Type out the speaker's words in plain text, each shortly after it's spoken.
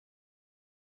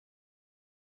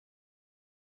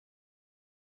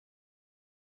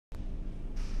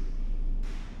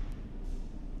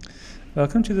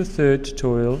Welcome to the third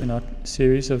tutorial in our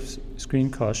series of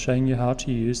screencasts showing you how to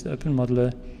use the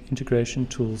openModeller integration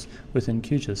tools within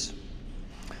QGIS.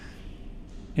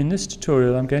 In this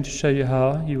tutorial I'm going to show you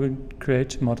how you would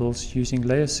create models using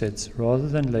layer sets rather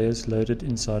than layers loaded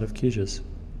inside of QGIS.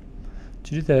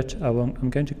 To do that I'm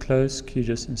going to close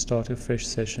QGIS and start a fresh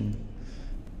session.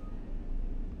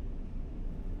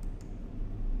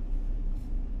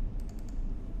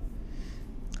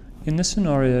 In this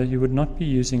scenario, you would not be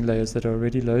using layers that are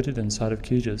already loaded inside of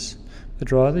QGIS,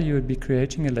 but rather you would be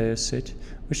creating a layer set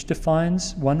which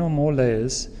defines one or more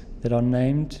layers that are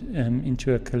named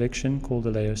into a collection called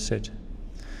a layer set.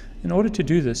 In order to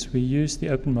do this, we use the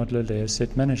openModeller Layer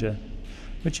Set Manager,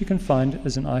 which you can find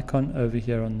as an icon over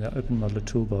here on the openModeller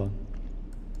toolbar.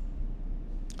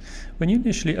 When you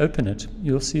initially open it,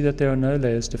 you'll see that there are no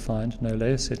layers defined, no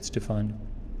layer sets defined.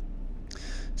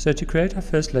 So to create our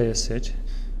first layer set,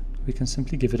 we can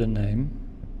simply give it a name.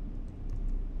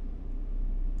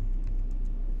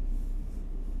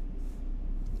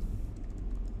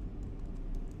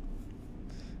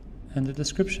 And a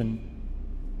description.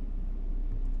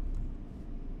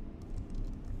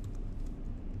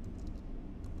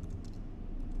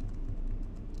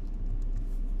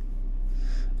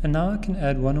 And now I can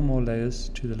add one or more layers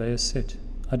to the layer set.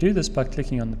 I do this by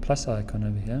clicking on the plus icon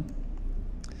over here.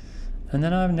 And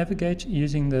then I navigate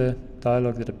using the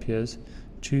dialog that appears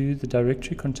to the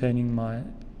directory containing my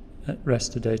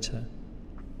raster data.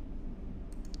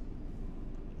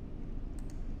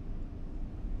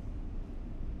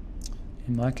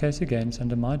 In my case again it's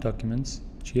under My Documents,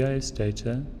 GIS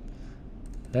Data,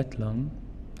 lat long,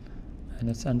 and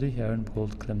it's under here in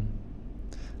WorldClim.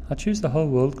 I choose the whole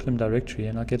WorldClim directory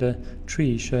and I get a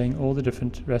tree showing all the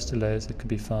different raster layers that could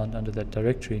be found under that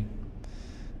directory.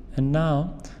 And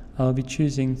now I'll be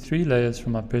choosing 3 layers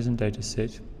from my present data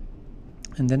set,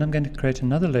 and then I'm going to create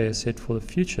another layer set for the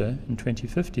future in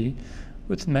 2050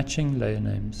 with matching layer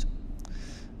names.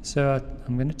 So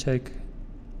I'm going to take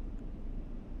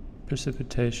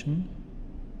precipitation,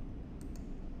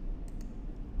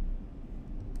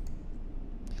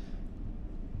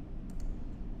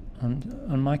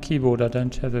 on my keyboard I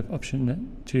don't have an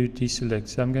option to deselect,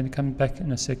 so I'm going to come back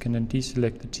in a second and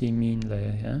deselect the t-mean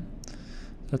layer here.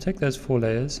 I'll take those 4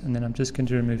 layers and then I'm just going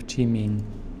to remove t-mean.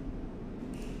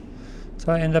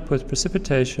 So I end up with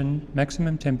precipitation,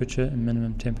 maximum temperature and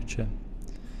minimum temperature.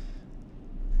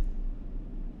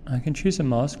 I can choose a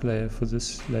mask layer for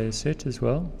this layer set as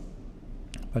well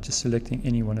by just selecting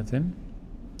any one of them.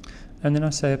 And then I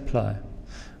say apply.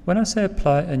 When I say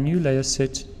apply, a new layer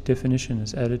set definition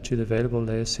is added to the available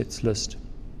layer sets list.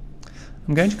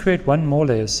 I'm going to create one more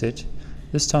layer set,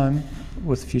 this time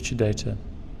with future data.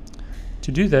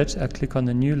 To do that, I click on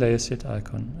the new layer set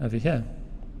icon over here.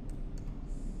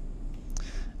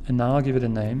 And now I'll give it a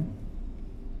name.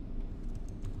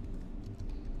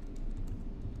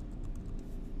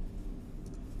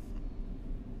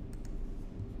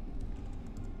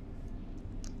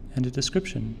 And a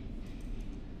description.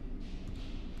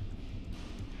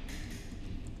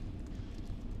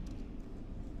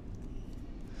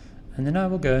 And then I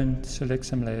will go and select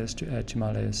some layers to add to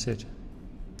my layer set.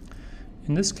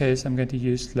 In this case, I'm going to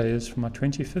use layers from my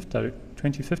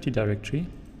 2050 directory,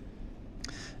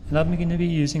 and I'm going to be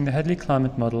using the Hadley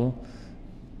climate model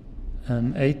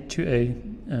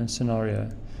A2A scenario.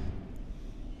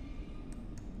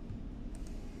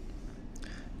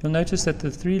 You'll notice that the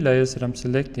 3 layers that I'm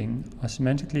selecting are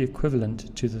semantically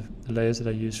equivalent to the layers that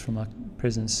I use from my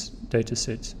present data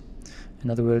sets.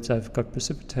 In other words, I've got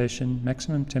precipitation,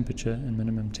 maximum temperature, and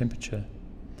minimum temperature.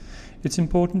 It's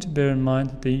important to bear in mind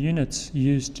that the units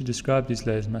used to describe these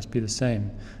layers must be the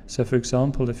same. So for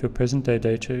example, if your present day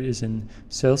data is in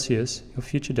Celsius, your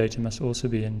future data must also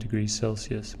be in degrees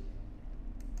Celsius.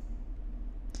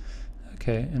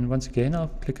 Okay, and once again I'll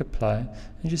click apply,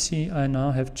 and you see I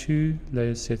now have 2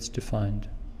 layer sets defined.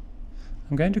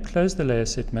 I'm going to close the layer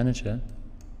set manager,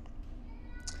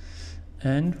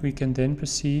 and we can then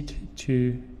proceed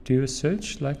to do a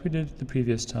search like we did the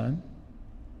previous time.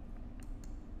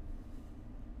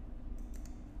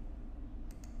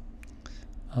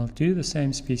 I'll do the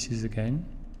same species again.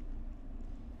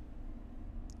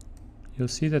 You'll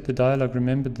see that the dialog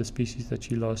remembered the species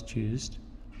that you last used.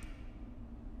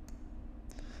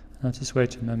 I'll just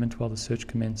wait a moment while the search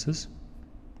commences.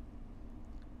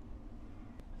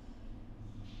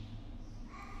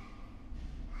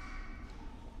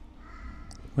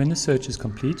 When the search is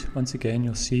complete, once again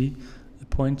you'll see the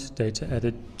point data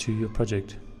added to your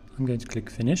project. I'm going to click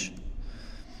Finish.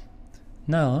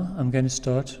 Now I'm going to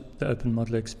start the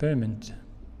openModeller experiment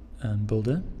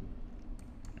builder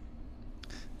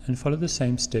and follow the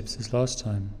same steps as last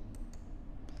time.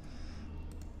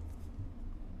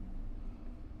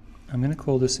 I'm going to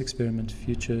call this experiment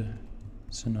future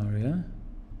scenario, and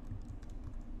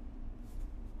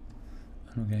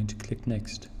I'm going to click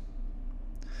next.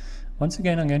 Once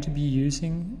again, I'm going to be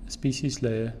using a species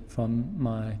layer from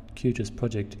my QGIS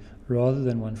project rather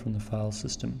than one from the file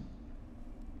system.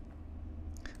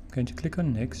 I'm going to click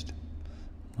on next.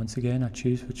 Once again, I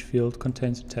choose which field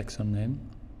contains a taxon name,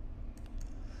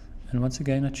 and once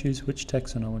again I choose which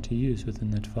taxon I want to use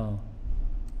within that file.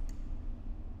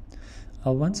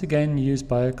 I'll once again use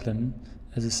BioClim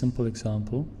as a simple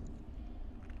example,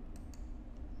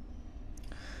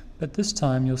 but this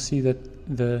time you'll see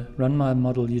that the run my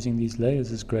model using these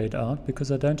layers is grayed out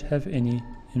because I don't have any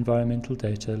environmental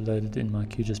data loaded in my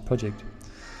QGIS project.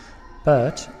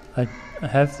 But I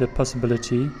have the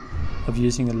possibility of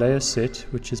using a layer set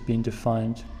which has been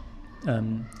defined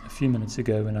a few minutes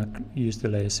ago when I used the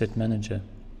layer set manager.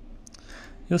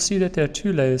 You'll see that there are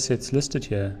two layer sets listed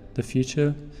here, the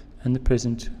future and the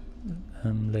present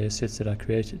layer sets that I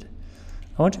created.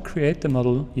 I want to create the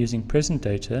model using present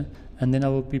data, and then I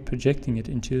will be projecting it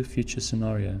into a future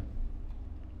scenario.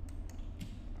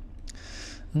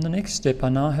 In the next step, I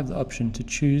now have the option to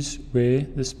choose where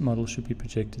this model should be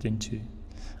projected into.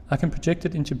 I can project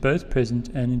it into both present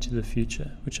and into the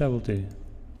future, which I will do.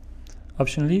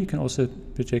 Optionally, you can also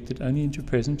project it only into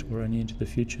present or only into the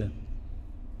future.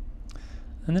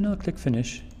 And then I'll click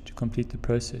Finish to complete the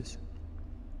process.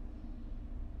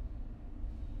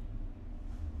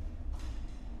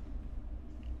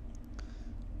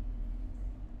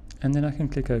 And then I can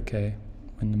click OK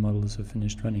when the models are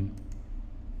finished running.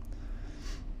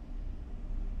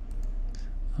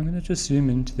 I'm going to just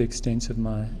zoom into the extent of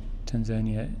my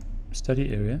Tanzania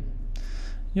study area.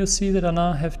 You'll see that I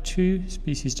now have two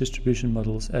species distribution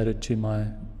models added to my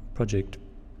project.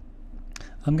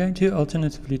 I'm going to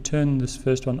alternatively turn this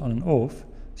first one on and off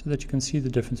so that you can see the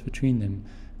difference between them.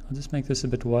 I'll just make this a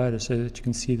bit wider so that you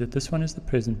can see that this one is the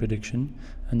present prediction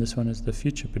and this one is the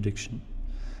future prediction.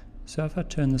 So if I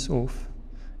turn this off,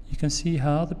 you can see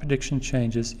how the prediction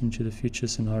changes into the future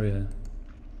scenario.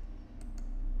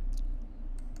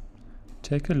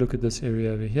 Take a look at this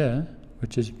area over here,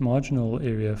 which is marginal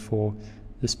area for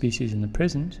the species in the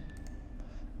present,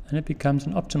 and it becomes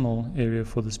an optimal area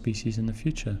for the species in the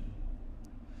future.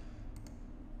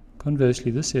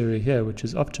 Conversely, this area here, which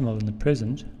is optimal in the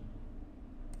present,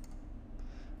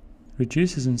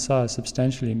 reduces in size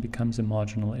substantially and becomes a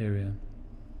marginal area.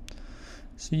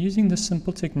 So using this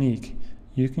simple technique,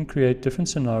 you can create different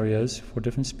scenarios for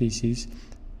different species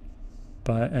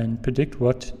and predict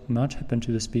what might happen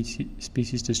to the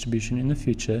species distribution in the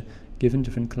future given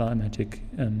different climatic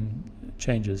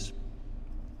changes.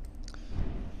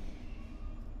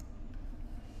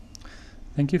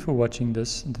 Thank you for watching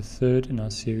this, the third in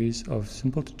our series of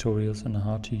simple tutorials on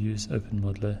how to use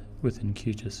openModeller within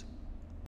QGIS.